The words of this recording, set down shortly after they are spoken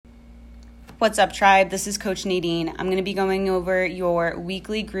What's up, tribe? This is Coach Nadine. I'm going to be going over your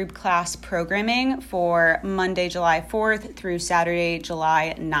weekly group class programming for Monday, July 4th through Saturday,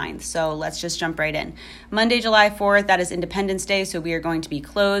 July 9th. So let's just jump right in. Monday, July 4th, that is Independence Day, so we are going to be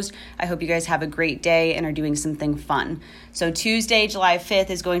closed. I hope you guys have a great day and are doing something fun. So Tuesday, July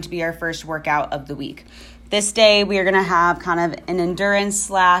 5th is going to be our first workout of the week. This day, we are going to have kind of an endurance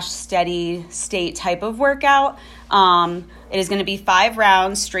 / steady state type of workout. It is going to be 5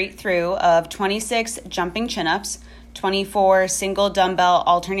 rounds straight through of 26 jumping chin-ups, 24 single dumbbell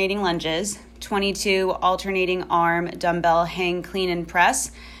alternating lunges, 22 alternating arm dumbbell hang clean and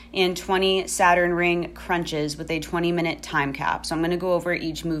press, and 20 Saturn ring crunches with a 20-minute time cap. So I'm going to go over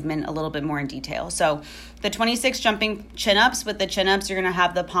each movement a little bit more in detail. So the 26 jumping chin-ups, with the chin-ups, you're going to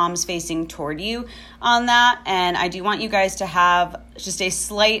have the palms facing toward you on that. And I do want you guys to have just a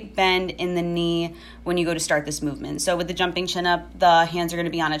slight bend in the knee when you go to start this movement. So with the jumping chin-up, the hands are going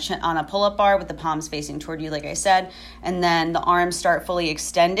to be on a pull-up bar with the palms facing toward you, like I said. And then the arms start fully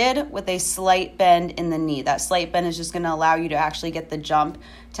extended with a slight bend in the knee. That slight bend is just going to allow you to actually get the jump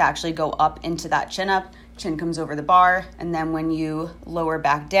to actually go up into that chin-up. Chin comes over the bar, and then when you lower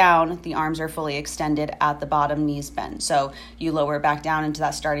back down, the arms are fully extended at the bottom, knees bend. So you lower back down into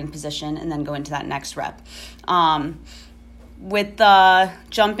that starting position and then go into that next rep. With the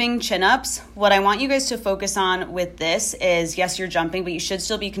jumping chin-ups, what I want you guys to focus on with this is, yes, you're jumping, but you should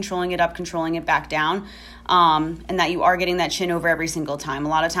still be controlling it up, controlling it back down, and that you are getting that chin over every single time. A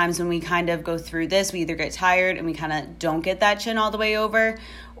lot of times when we kind of go through this, we either get tired and we kind of don't get that chin all the way over,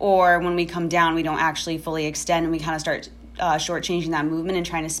 or when we come down, we don't actually fully extend and we kind of start shortchanging that movement and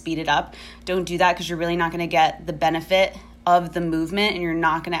trying to speed it up. Don't do that, because you're really not going to get the benefit of the movement, and you're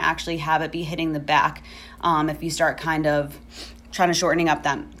not going to actually have it be hitting the back if you start kind of trying to shortening up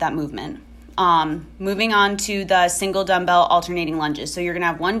that movement. Moving on to the single dumbbell alternating lunges. So you're going to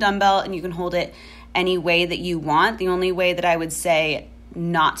have one dumbbell and you can hold it any way that you want. The only way that I would say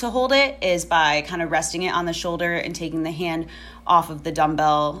not to hold it is by kind of resting it on the shoulder and taking the hand off of the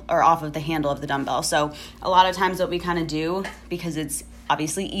dumbbell or off of the handle of the dumbbell. So a lot of times what we kind of do, because it's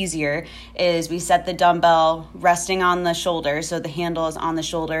obviously easier, is we set the dumbbell resting on the shoulder, so the handle is on the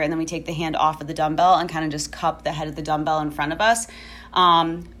shoulder, and then we take the hand off of the dumbbell and kind of just cup the head of the dumbbell in front of us.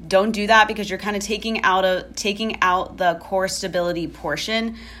 Don't do that, because you're kind of taking out the core stability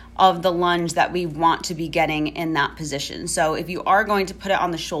portion of the lunge that we want to be getting in that position. So if you are going to put it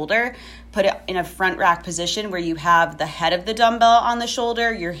on the shoulder, put it in a front rack position where you have the head of the dumbbell on the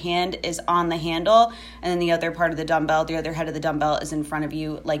shoulder, your hand is on the handle, and then the other part of the dumbbell, the other head of the dumbbell is in front of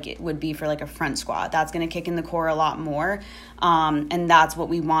you, like it would be for like a front squat. That's going to kick in the core a lot more, and that's what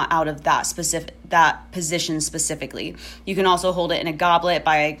we want out of that position specifically. You can also hold it in a goblet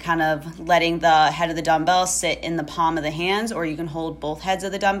by kind of letting the head of the dumbbell sit in the palm of the hands, or you can hold both heads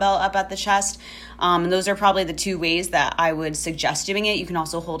of the dumbbell up at the chest. And those are probably the two ways that I would suggest doing it. You can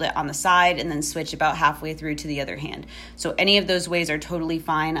also hold it on the side and then switch about halfway through to the other hand. So any of those ways are totally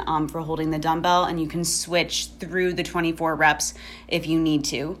fine for holding the dumbbell, and you can switch through the 24 reps if you need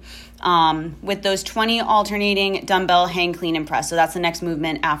to. With those 20 alternating dumbbell hang clean and press. So that's the next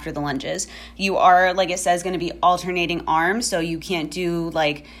movement after the lunges. You are, like it says, going to be alternating arms. So you can't do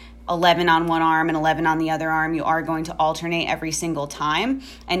like 11 on one arm and 11 on the other arm. You are going to alternate every single time,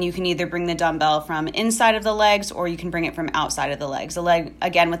 and you can either bring the dumbbell from inside of the legs or you can bring it from outside of the legs. The leg,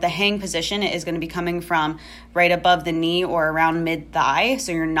 again, with the hang position, it is going to be coming from right above the knee or around mid-thigh,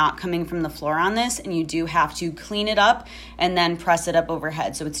 so you're not coming from the floor on this, and you do have to clean it up and then press it up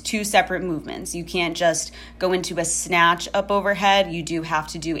overhead. So it's two separate movements. You can't just go into a snatch up overhead. You do have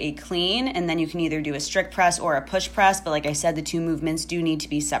to do a clean, and then you can either do a strict press or a push press, but like I said, the two movements do need to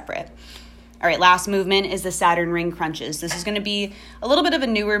be separate. All right, last movement is the Saturn ring crunches. This is going to be a little bit of a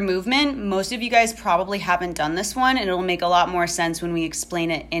newer movement. Most of you guys probably haven't done this one, and it'll make a lot more sense when we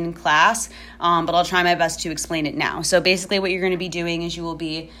explain it in class, but I'll try my best to explain it now. So basically what you're going to be doing is you will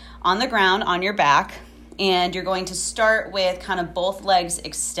be on the ground on your back, and you're going to start with kind of both legs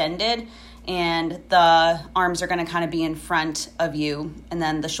extended, and the arms are going to kind of be in front of you, and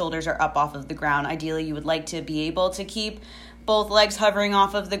then the shoulders are up off of the ground. Ideally, you would like to be able to keep both legs hovering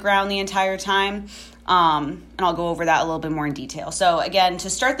off of the ground the entire time, and I'll go over that a little bit more in detail. So again, to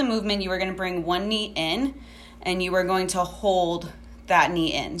start the movement, you are going to bring one knee in, and you are going to hold that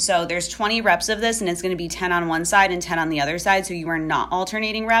knee in. So there's 20 reps of this, and it's going to be 10 on one side and 10 on the other side, so you are not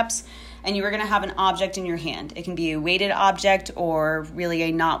alternating reps. and you are going to have an object in your hand. It can be a weighted object or really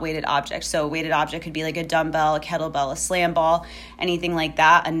a not weighted object. So a weighted object could be like a dumbbell, a kettlebell, a slam ball, anything like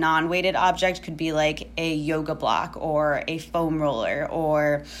that. A non-weighted object could be like a yoga block or a foam roller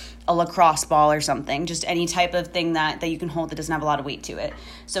or a lacrosse ball or something, just any type of thing that you can hold that doesn't have a lot of weight to it.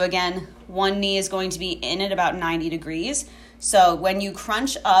 So again, one knee is going to be in at about 90 degrees. So when you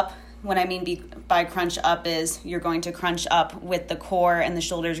crunch up, what I mean by crunch up is you're going to crunch up with the core and the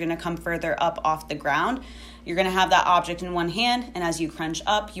shoulders are going to come further up off the ground. You're going to have that object in one hand, and as you crunch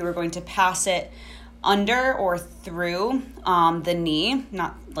up, you are going to pass it under or through the knee,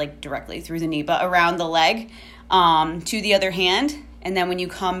 not like directly through the knee, but around the leg to the other hand. And then when you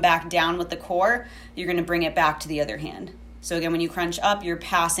come back down with the core, you're going to bring it back to the other hand. So again, when you crunch up, you're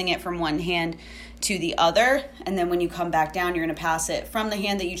passing it from one hand to the other. And then when you come back down, you're going to pass it from the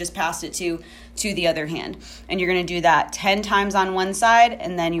hand that you just passed it to the other hand. And you're going to do that 10 times on one side.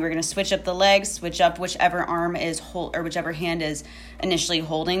 And then you are going to switch up the legs, switch up whichever arm is or whichever hand is initially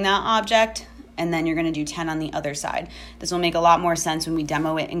holding that object. And then you're going to do 10 on the other side. This will make a lot more sense when we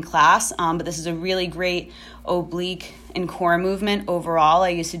demo it in class, but this is a really great oblique and core movement overall. I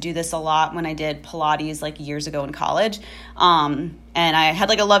used to do this a lot when I did Pilates like years ago in college, and I had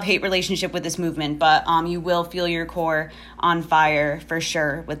like a love-hate relationship with this movement, but you will feel your core on fire for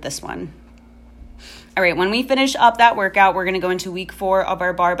sure with this one. All right, when we finish up that workout, we're going to go into week 4 of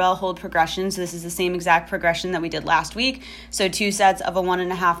our barbell hold progression. So this is the same exact progression that we did last week. So 2 sets of a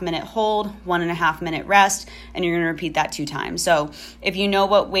 1.5 minute hold, 1.5 minute rest, and you're going to repeat that 2 times. So if you know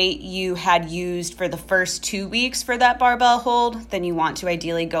what weight you had used for the first 2 weeks for that barbell hold, then you want to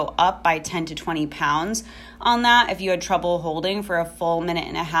ideally go up by 10 to 20 pounds on that. If you had trouble holding for a full 1.5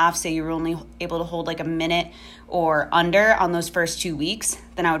 minutes, say you were only able to hold like a minute or under on those first 2 weeks,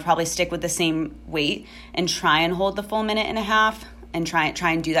 then I would probably stick with the same weight and try and hold the full 1.5 minutes and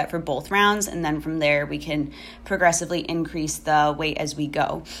try and do that for both rounds. And then from there, we can progressively increase the weight as we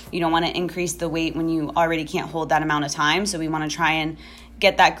go. You don't want to increase the weight when you already can't hold that amount of time. So we want to try and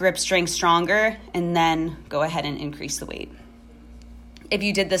get that grip strength stronger and then go ahead and increase the weight. If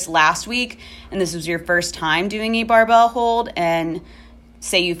you did this last week and this was your first time doing a barbell hold and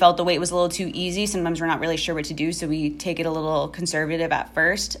say you felt the weight was a little too easy, sometimes we're not really sure what to do, so we take it a little conservative at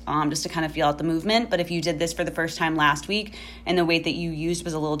first just to kind of feel out the movement. But if you did this for the first time last week and the weight that you used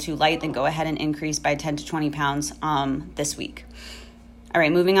was a little too light, then go ahead and increase by 10 to 20 pounds this week. All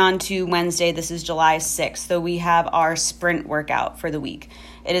right, moving on to Wednesday. This is July 6th. So we have our sprint workout for the week.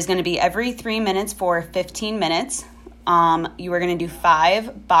 It is going to be every 3 minutes for 15 minutes. You are going to do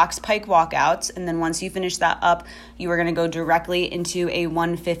 5 box pike walkouts, and then once you finish that up, you are going to go directly into a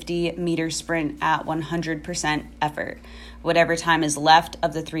 150 meter sprint at 100% effort. Whatever time is left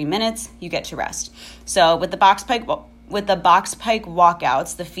of the 3 minutes, you get to rest. So with the box pike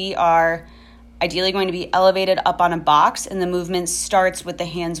walkouts, the feet are ideally going to be elevated up on a box, and the movement starts with the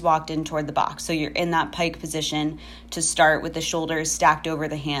hands walked in toward the box. So you're in that pike position to start with the shoulders stacked over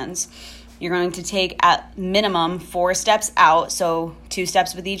the hands. You're going to take at minimum 4 steps out, so 2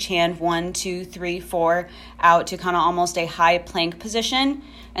 steps with each hand, 1, 2, 3, 4, out to kind of almost a high plank position,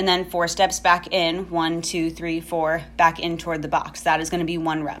 and then 4 steps back in, 1, 2, 3, 4, back in toward the box. That is going to be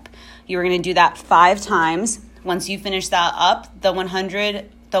 1 rep. You're going to do that 5 times. Once you finish that up, the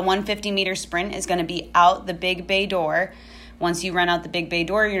 150 meter sprint is going to be out the big bay door. Once you run out the big bay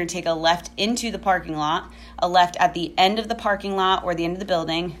door, you're going to take a left into the parking lot, a left at the end of the parking lot or the end of the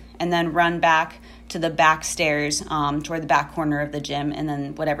building, and then run back to the back stairs toward the back corner of the gym, and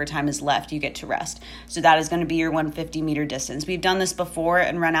then whatever time is left, you get to rest. So that is going to be your 150 meter distance. We've done this before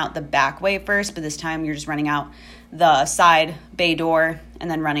and run out the back way first, but this time you're just running out the side bay door and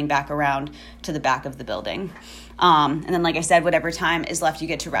then running back around to the back of the building. And then, like I said, whatever time is left, you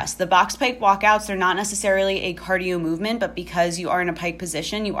get to rest. The box pike walkouts, they're not necessarily a cardio movement, but because you are in a pike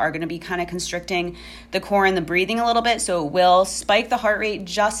position, you are going to be kind of constricting the core and the breathing a little bit. So it will spike the heart rate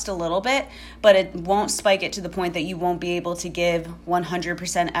just a little bit, but it won't spike it to the point that you won't be able to give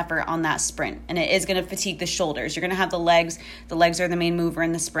 100% effort on that sprint. And it is going to fatigue the shoulders. You're going to have the legs. The legs are the main mover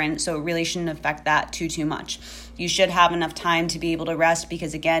in the sprint, so it really shouldn't affect that too much. You should have enough time to be able to rest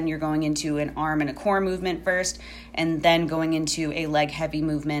because, again, you're going into an arm and a core movement first and then going into a leg heavy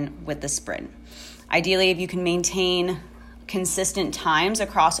movement with the sprint. Ideally, if you can maintain consistent times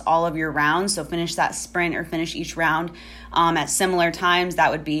across all of your rounds, so finish that sprint or finish each round at similar times,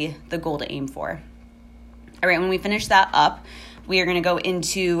 that would be the goal to aim for. All right, when we finish that up, we are going to go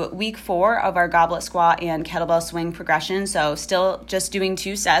into week 4 of our goblet squat and kettlebell swing progression. So still just doing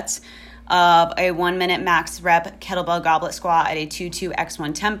 2 sets. of a 1 minute max rep kettlebell goblet squat at a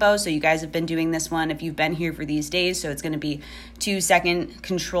 2-2-x1 tempo. So you guys have been doing this one if you've been here for these days. So it's going to be 2 second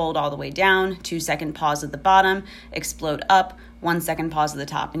controlled all the way down, 2 second pause at the bottom, explode up, 1 second pause at the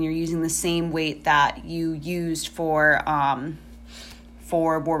top. And you're using the same weight that you used for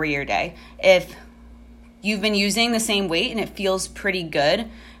Warrior Day. If you've been using the same weight and it feels pretty good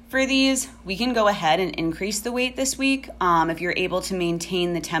for these, we can go ahead and increase the weight this week if you're able to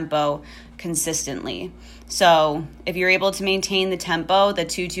maintain the tempo consistently. So if you're able to maintain the tempo, the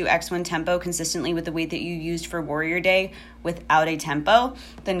 2-2-x1 tempo consistently with the weight that you used for Warrior Day without a tempo,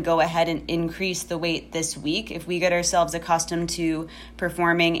 then go ahead and increase the weight this week. If we get ourselves accustomed to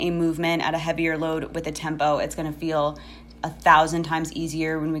performing a movement at a heavier load with a tempo, it's going to feel 1,000 times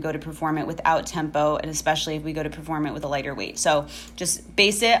easier when we go to perform it without tempo, and especially if we go to perform it with a lighter weight. So just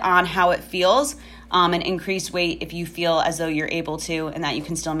base it on how it feels and increase weight if you feel as though you're able to, and that you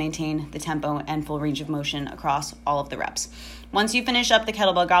can still maintain the tempo and full range of motion across all of the reps. Once you finish up the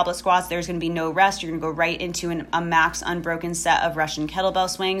kettlebell goblet squats, there's going to be no rest. You're going to go right into a max unbroken set of Russian kettlebell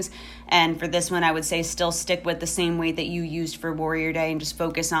swings. And for this one, I would say still stick with the same weight that you used for Warrior Day and just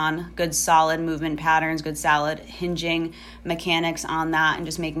focus on good solid movement patterns, good solid hinging mechanics on that, and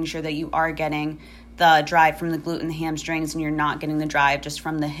just making sure that you are getting the drive from the glute and the hamstrings and you're not getting the drive just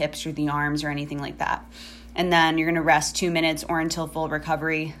from the hips or the arms or anything like that. And then you're going to rest 2 minutes or until full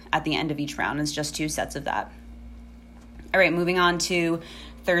recovery at the end of each round. It's just 2 sets of that. All right, moving on to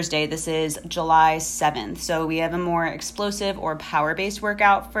Thursday. This is July 7th. So we have a more explosive or power-based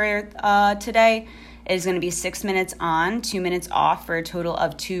workout for today. It is going to be 6 minutes on, 2 minutes off for a total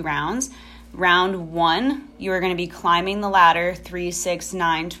of 2 rounds. Round 1, you are going to be climbing the ladder 3, 6,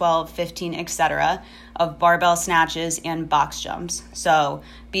 9, 12, 15, etc. of barbell snatches and box jumps. So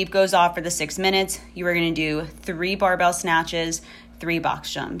beep goes off for the 6 minutes. You are going to do 3 barbell snatches, 3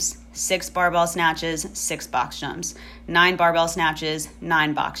 box jumps, 6 barbell snatches, 6 box jumps, 9 barbell snatches,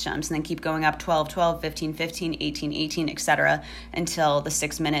 9 box jumps, and then keep going up 12, 12, 15, 15, 18, 18, etc. until the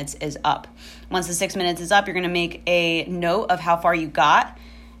 6 minutes is up. Once the 6 minutes is up, you're going to make a note of how far you got,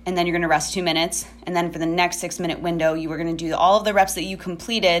 and then you're going to rest 2 minutes. And then for the next 6 minute window, you are going to do all of the reps that you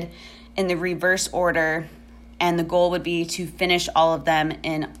completed in the reverse order. And the goal would be to finish all of them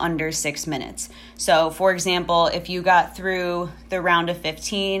in under 6 minutes. So for example, if you got through the round of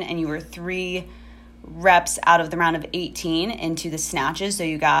 15 and you were 3 reps out of the round of 18 into the snatches, so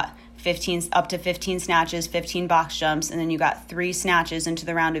you got 15 up to 15 snatches, 15 box jumps, and then you got 3 snatches into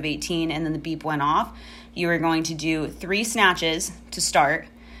the round of 18 and then the beep went off, you are going to do 3 snatches to start.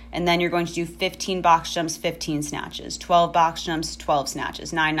 And then you're going to do 15 box jumps, 15 snatches, 12 box jumps, 12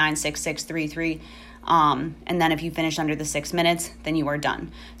 snatches, 9, 9, 6, 6, 3, 3. And then if you finish under the 6 minutes, then you are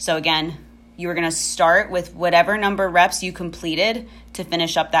done. So again, you are going to start with whatever number of reps you completed to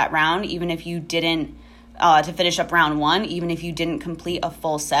finish up that round, even if you didn't, to finish up round 1, even if you didn't complete a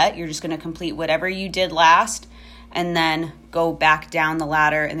full set. You're just going to complete whatever you did last and then go back down the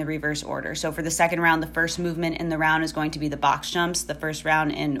ladder in the reverse order. So for the second round, the first movement in the round is going to be the box jumps. The first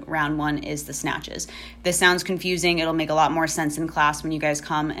round in round 1 is the snatches. If this sounds confusing, it'll make a lot more sense in class when you guys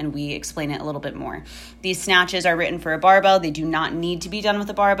come and we explain it a little bit more. These snatches are written for a barbell. They do not need to be done with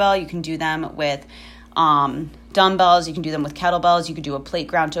a barbell. You can do them with dumbbells, you can do them with kettlebells, you could do a plate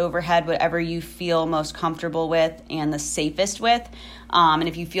ground to overhead, whatever you feel most comfortable with and the safest with. And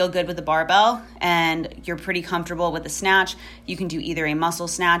if you feel good with the barbell and you're pretty comfortable with the snatch, you can do either a muscle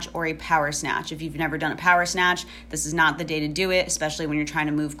snatch or a power snatch. If you've never done a power snatch, this is not the day to do it, especially when you're trying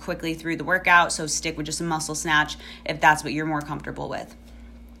to move quickly through the workout. So stick with just a muscle snatch if that's what you're more comfortable with.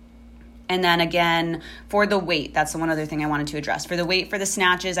 And then again, for the weight, that's the one other thing I wanted to address. For the weight for the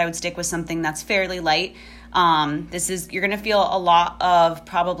snatches, I would stick with something that's fairly light. You're going to feel a lot of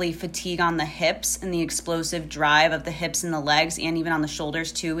probably fatigue on the hips and the explosive drive of the hips and the legs and even on the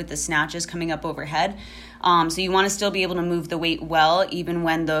shoulders too with the snatches coming up overhead. So you want to still be able to move the weight well, even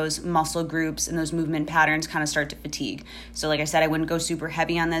when those muscle groups and those movement patterns kind of start to fatigue. So like I said, I wouldn't go super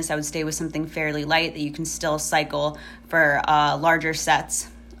heavy on this. I would stay with something fairly light that you can still cycle for larger sets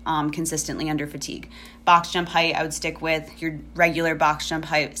consistently under fatigue. Box jump height, I would stick with your regular box jump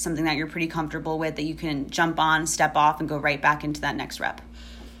height, something that you're pretty comfortable with that you can jump on, step off, and go right back into that next rep.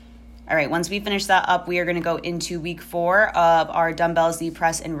 All right, once we finish that up, we are going to go into week 4 of our dumbbell Z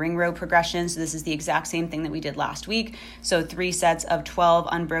press and ring row progression. So this is the exact same thing that we did last week. So 3 sets of 12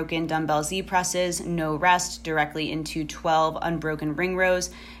 unbroken dumbbell Z presses, no rest, directly into 12 unbroken ring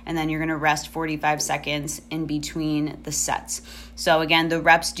rows. And then you're going to rest 45 seconds in between the sets. So again, the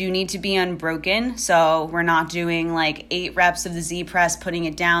reps do need to be unbroken. So we're not doing like 8 reps of the Z press, putting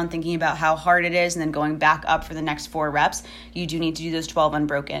it down, thinking about how hard it is, and then going back up for the next 4 reps. You do need to do those 12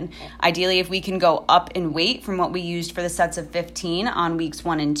 unbroken. Ideally, if we can go up in weight from what we used for the sets of 15 on weeks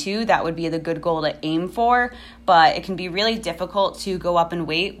 1 and 2, that would be the good goal to aim for. But it can be really difficult to go up in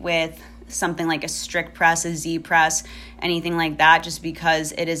weight with something like a strict press, a Z press, anything like that, just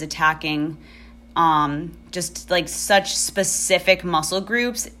because it is attacking just like such specific muscle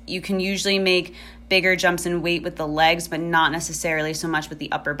groups. You can usually make bigger jumps in weight with the legs, but not necessarily so much with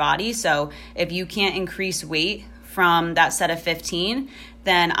the upper body. So if you can't increase weight from that set of 15,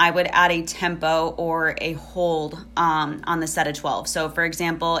 then I would add a tempo or a hold on the set of 12. So for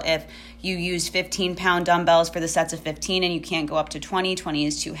example, if you use 15-pound dumbbells for the sets of 15 and you can't go up to 20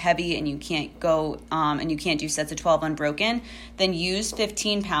 is too heavy and you can't go and you can't do sets of 12 unbroken, then use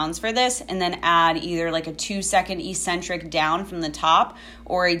 15 pounds for this and then add either like a 2-second eccentric down from the top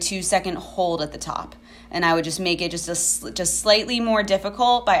or a 2-second hold at the top. And I would just make it just slightly more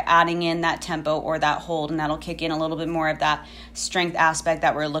difficult by adding in that tempo or that hold, and that'll kick in a little bit more of that strength aspect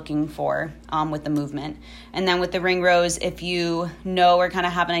that we're looking for with the movement. And then with the ring rows, if you know or kind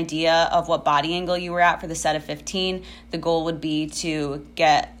of have an idea of what body angle you were at for the set of 15, the goal would be to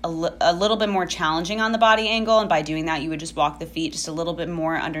get a little bit more challenging on the body angle, and by doing that, you would just walk the feet just a little bit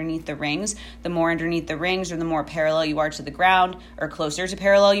more underneath the rings. The more underneath the rings or the more parallel you are to the ground or closer to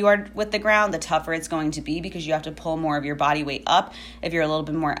parallel you are with the ground, the tougher it's going to be because you have to pull more of your body weight up. If you're a little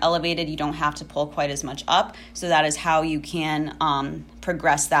bit more elevated, you don't have to pull quite as much up. So that is how you can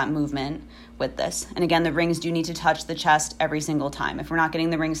progress that movement with this. And again, the rings do need to touch the chest every single time. If we're not getting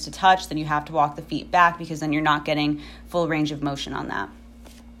the rings to touch, then you have to walk the feet back because then you're not getting full range of motion on that.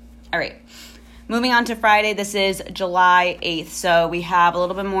 All right. Moving on to Friday, this is July 8th. So we have a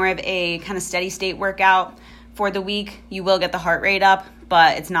little bit more of a kind of steady state workout for the week. You will get the heart rate up,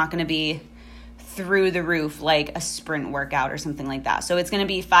 but it's not going to be through the roof like a sprint workout or something like that. So it's going to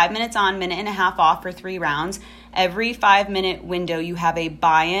be 5 minutes on, minute and a half off for 3 rounds. Every 5-minute window, you have a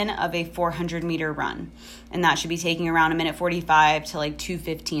buy-in of a 400-meter run. And that should be taking around 1:45 to like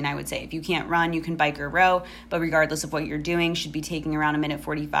 2:15, I would say. If you can't run, you can bike or row, but regardless of what you're doing, should be taking around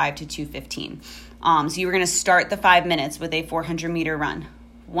 1:45 to 2:15. So you're going to start the 5 minutes with a 400-meter run.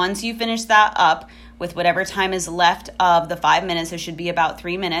 Once you finish that up with whatever time is left of the 5 minutes, it should be about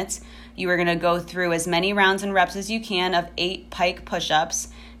 3 minutes, you are going to go through as many rounds and reps as you can of 8 pike push-ups,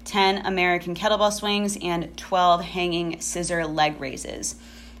 10 American kettlebell swings, and 12 hanging scissor leg raises.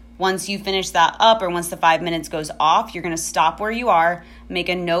 Once you finish that up, or once the 5 minutes goes off, you're going to stop where you are, make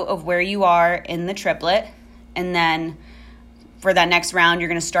a note of where you are in the triplet, and then for that next round, you're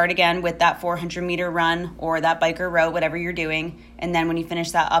going to start again with that 400-meter run or that bike or row, whatever you're doing. And then when you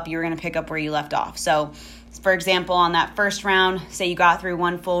finish that up, you're going to pick up where you left off. So, for example, on that first round, say you got through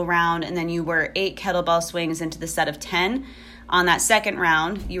one full round and then you were 8 kettlebell swings into the set of 10. On that second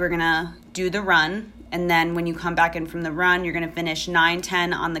round, you were going to do the run. And then when you come back in from the run, you're going to finish 9,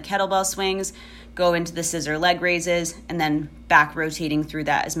 10 on the kettlebell swings, go into the scissor leg raises, and then back rotating through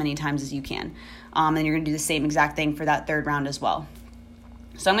that as many times as you can. And you're going to do the same exact thing for that third round as well.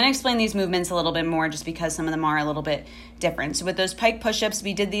 So I'm going to explain these movements a little bit more just because some of them are a little bit different. So with those pike push-ups,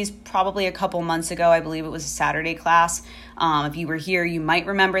 we did these probably a couple months ago. I believe it was a Saturday class. If you were here, you might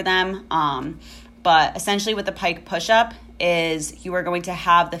remember them. But essentially with the pike push-up is you are going to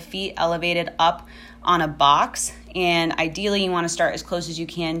have the feet elevated up on a box, and ideally you want to start as close as you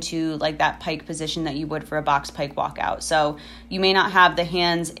can to like that pike position that you would for a box pike walkout. So you may not have the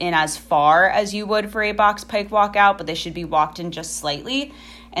hands in as far as you would for a box pike walkout, but they should be walked in just slightly.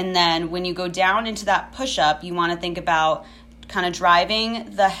 And then when you go down into that push-up, you want to think about kind of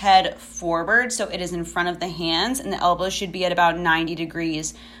driving the head forward so it is in front of the hands, and the elbows should be at about 90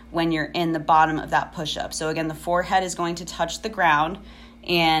 degrees when you're in the bottom of that push-up. So again, the forehead is going to touch the ground,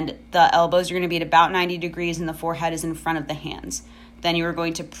 and the elbows are going to be at about 90 degrees, and the forehead is in front of the hands. Then you are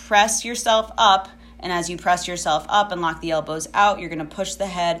going to press yourself up, and as you press yourself up and lock the elbows out, you're going to push the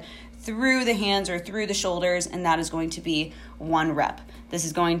head through the hands or through the shoulders, and that is going to be 1 rep. This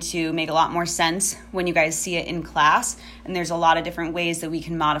is going to make a lot more sense when you guys see it in class, and there's a lot of different ways that we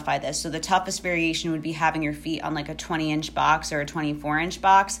can modify this. So the toughest variation would be having your feet on like a 20-inch box or a 24-inch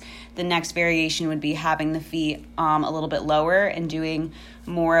box. The next variation would be having the feet a little bit lower and doing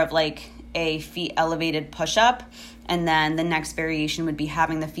more of like a feet elevated push-up. And then the next variation would be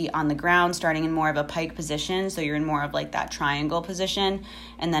having the feet on the ground, starting in more of a pike position. So you're in more of like that triangle position.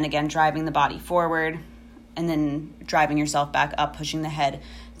 And then again, driving the body forward and then driving yourself back up, pushing the head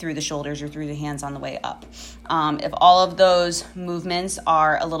through the shoulders or through the hands on the way up. If all of those movements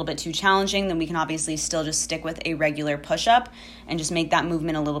are a little bit too challenging, then we can obviously still just stick with a regular push-up and just make that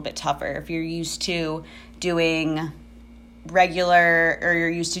movement a little bit tougher. If you're used to doing regular or you're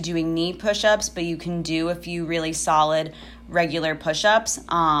used to doing knee push-ups, but you can do a few really solid regular push-ups,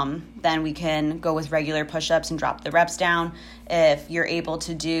 then we can go with regular push-ups and drop the reps down. If you're able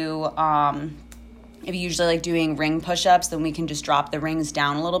to do if you usually like doing ring push-ups, then we can just drop the rings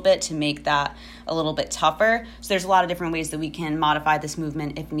down a little bit to make that a little bit tougher. So there's a lot of different ways that we can modify this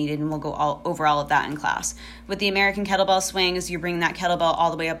movement if needed, and we'll go over all of that in class. With the American kettlebell swings, you're bringing that kettlebell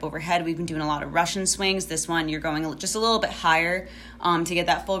all the way up overhead. We've been doing a lot of Russian swings. This one, you're going just a little bit higher to get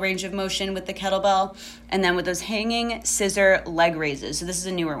that full range of motion with the kettlebell. And then with those hanging scissor leg raises, so this is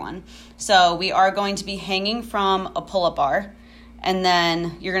a newer one. So we are going to be hanging from a pull-up bar. And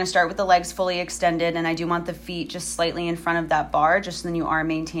then you're going to start with the legs fully extended, and I do want the feet just slightly in front of that bar, just so then you are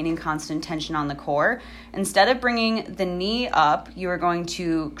maintaining constant tension on the core. Instead of bringing the knee up, you are going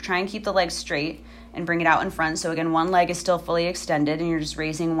to try and keep the legs straight and bring it out in front. So again, one leg is still fully extended, and you're just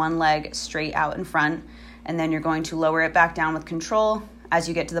raising one leg straight out in front, and then you're going to lower it back down with control. As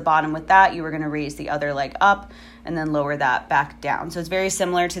you get to the bottom with that, you are going to raise the other leg up and then lower that back down. So it's very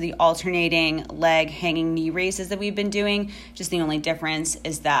similar to the alternating leg hanging knee raises that we've been doing. Just the only difference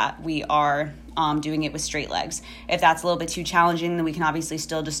is that we are doing it with straight legs. If that's a little bit too challenging, then we can obviously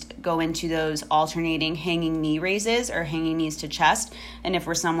still just go into those alternating hanging knee raises or hanging knees to chest. And if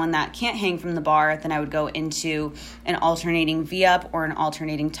we're someone that can't hang from the bar, then I would go into an alternating V-up or an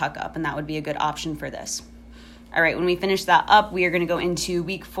alternating tuck up, and that would be a good option for this. All right, when we finish that up, we are going to go into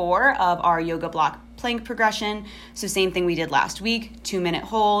week 4 of our yoga block plank progression. So same thing we did last week, 2-minute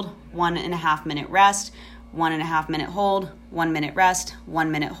hold, 1.5 minute rest, 1.5 minute hold, 1 minute rest, 1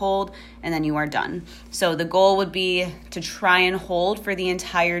 minute hold, and then you are done. So the goal would be to try and hold for the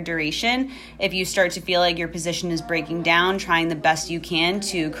entire duration. If you start to feel like your position is breaking down, trying the best you can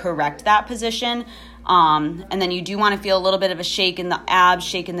to correct that position. And then you do want to feel a little bit of a shake in the abs,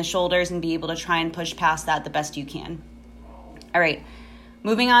 shake in the shoulders, and be able to try and push past that the best you can. All right,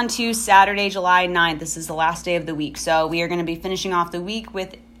 moving on to Saturday, July 9th. This is the last day of the week. So we are going to be finishing off the week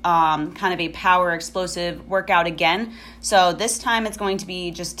with kind of a power explosive workout again. So this time it's going to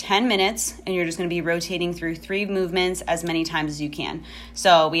be just 10 minutes, and you're just going to be rotating through 3 movements as many times as you can.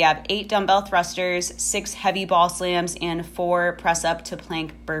 So we have 8 dumbbell thrusters, 6 heavy ball slams, and 4 press up to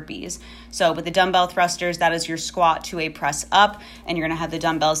plank burpees. So with the dumbbell thrusters, that is your squat to a press up, and you're going to have the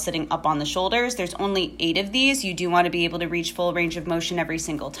dumbbells sitting up on the shoulders. There's only 8 of these. You do want to be able to reach full range of motion every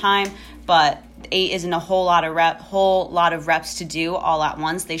single time, but 8 isn't a whole lot of reps to do all at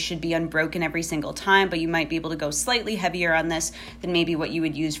once. They should be unbroken every single time, but you might be able to go slightly heavier on this than maybe what you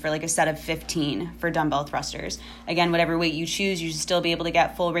would use for like a set of 15 for dumbbell thrusters. Again, whatever weight you choose, you should still be able to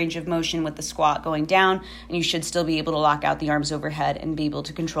get full range of motion with the squat going down, and you should still be able to lock out the arms overhead and be able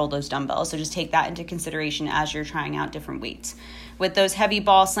to control those dumbbells. So just take that into consideration as you're trying out different weights. With those heavy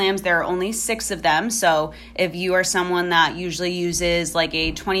ball slams, there are only 6 of them. So if you are someone that usually uses like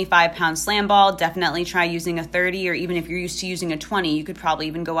a 25-pound slam ball, definitely try using a 30, or even if you're used to using a 20, you could probably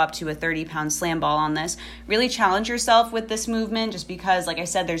even go up to a 30-pound slam ball on this. Really challenge yourself with this movement, just because, like I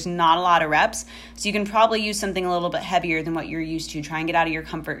said, there's not a lot of reps. So you can probably use something a little bit heavier than what you're used to. Try and get out of your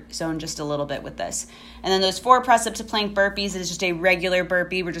comfort zone just a little bit with this. And then those 4 press up to plank burpees is just a regular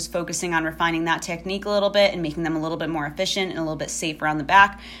burpee. We're just focusing on refining that technique a little bit and making them a little bit more efficient and a little bit safer on the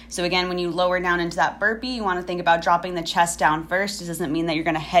back. So again, when you lower down into that burpee, you want to think about dropping the chest down first. This doesn't mean that you're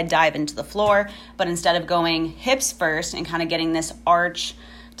going to head dive into the floor, but instead of going hips first and kind of getting this arch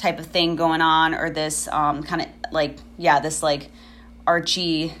type of thing going on, or this kind of like, this like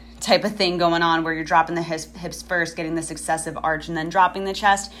archy type of thing going on where you're dropping the hips first, getting this excessive arch, and then dropping the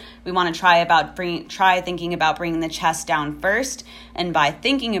chest. We want to try thinking about bringing the chest down first, and by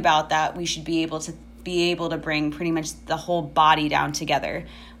thinking about that, we should be able to bring pretty much the whole body down together.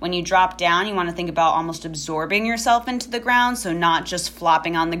 When you drop down, you want to think about almost absorbing yourself into the ground, so not just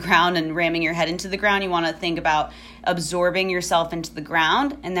flopping on the ground and ramming your head into the ground. You want to think about absorbing yourself into the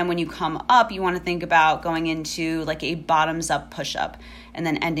ground, and then when you come up, you want to think about going into like a bottoms up push-up and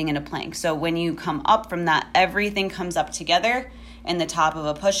then ending in a plank. So when you come up from that, everything comes up together in the top of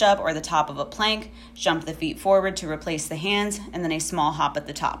a push-up or the top of a plank. Jump the feet forward to replace the hands, and then a small hop at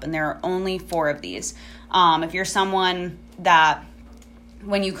the top. And there are only 4 of these. If you're someone that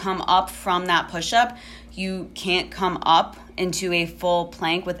when you come up from that push-up, you can't come up into a full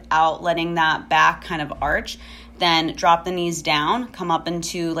plank without letting that back kind of arch, then drop the knees down, come up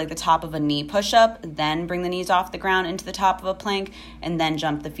into like the top of a knee push-up, then bring the knees off the ground into the top of a plank, and then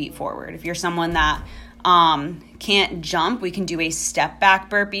jump the feet forward. If you're someone that can't jump, we can do a step back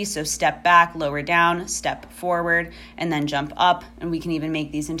burpee. So step back, lower down, step forward, and then jump up. And we can even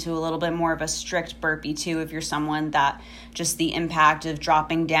make these into a little bit more of a strict burpee too if you're someone that just the impact of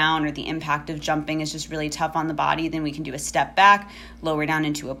dropping down or the impact of jumping is just really tough on the body. Then we can do a step back, lower down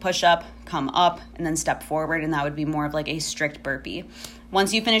into a push-up, come up, and then step forward, and that would be more of like a strict burpee.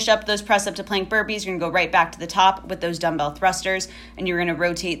 Once you finish up those press up to plank burpees, you're gonna go right back to the top with those dumbbell thrusters, and you're gonna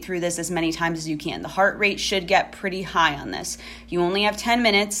rotate through this as many times as you can. The heart rate should get pretty high on this. You only have 10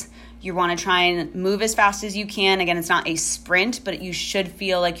 minutes. You wanna try and move as fast as you can. Again, it's not a sprint, but you should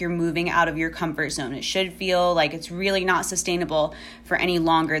feel like you're moving out of your comfort zone. It should feel like it's really not sustainable for any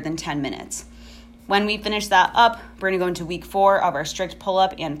longer than 10 minutes. When we finish that up, we're going to go into week 4 of our strict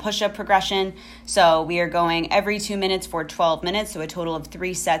pull-up and push-up progression. So we are going every 2 minutes for 12 minutes, so a total of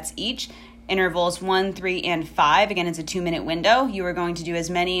 3 sets each. Intervals 1, 3, and 5. Again, it's a 2-minute window. You are going to do as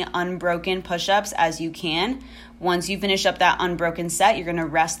many unbroken push-ups as you can. Once you finish up that unbroken set, you're going to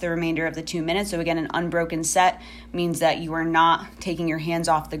rest the remainder of the 2 minutes. So again, an unbroken set means that you are not taking your hands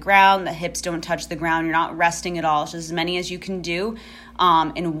off the ground, the hips don't touch the ground, you're not resting at all. It's just as many as you can do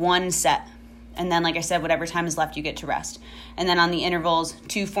in one set. And then, like I said, whatever time is left, you get to rest. And then on the intervals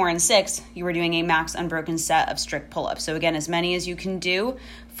 2, 4, and 6, you are doing a max unbroken set of strict pull-ups. So again, as many as you can do,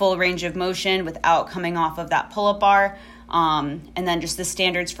 full range of motion without coming off of that pull-up bar. And then just the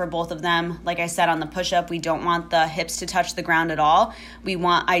standards for both of them. Like I said, on the push-up, we don't want the hips to touch the ground at all. We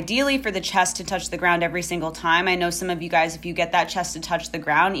want ideally for the chest to touch the ground every single time. I know some of you guys, if you get that chest to touch the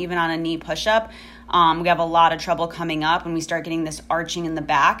ground, even on a knee push-up, we have a lot of trouble coming up and we start getting this arching in the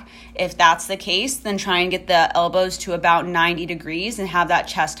back. If that's the case, then try and get the elbows to about 90 degrees and have that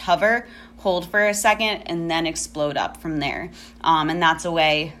chest hover, hold for a second, and then explode up from there. And that's a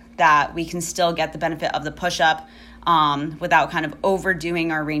way that we can still get the benefit of the push-up without kind of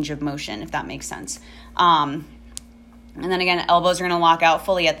overdoing our range of motion, if that makes sense. And then again, elbows are going to lock out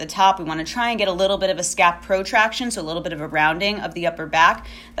fully at the top. We want to try and get a little bit of a scap protraction, so a little bit of a rounding of the upper back.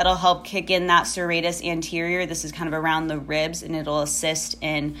 That'll help kick in that serratus anterior. This is kind of around the ribs, and it'll assist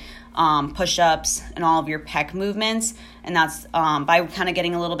in push-ups and all of your pec movements. And that's by kind of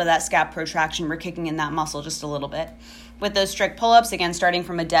getting a little bit of that scap protraction, we're kicking in that muscle just a little bit. With those strict pull-ups, again, starting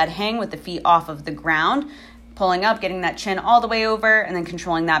from a dead hang with the feet off of the ground, pulling up, getting that chin all the way over, and then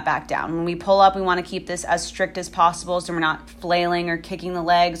controlling that back down. When we pull up, we want to keep this as strict as possible so we're not flailing or kicking the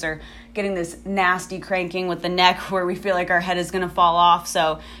legs or getting this nasty cranking with the neck where we feel like our head is going to fall off.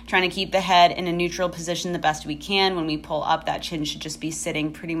 So trying to keep the head in a neutral position the best we can. When we pull up, that chin should just be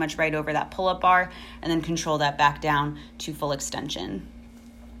sitting pretty much right over that pull-up bar, and then control that back down to full extension.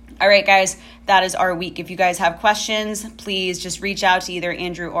 All right, guys, that is our week. If you guys have questions, please just reach out to either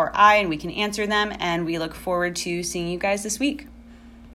Andrew or I, and we can answer them. And we look forward to seeing you guys this week.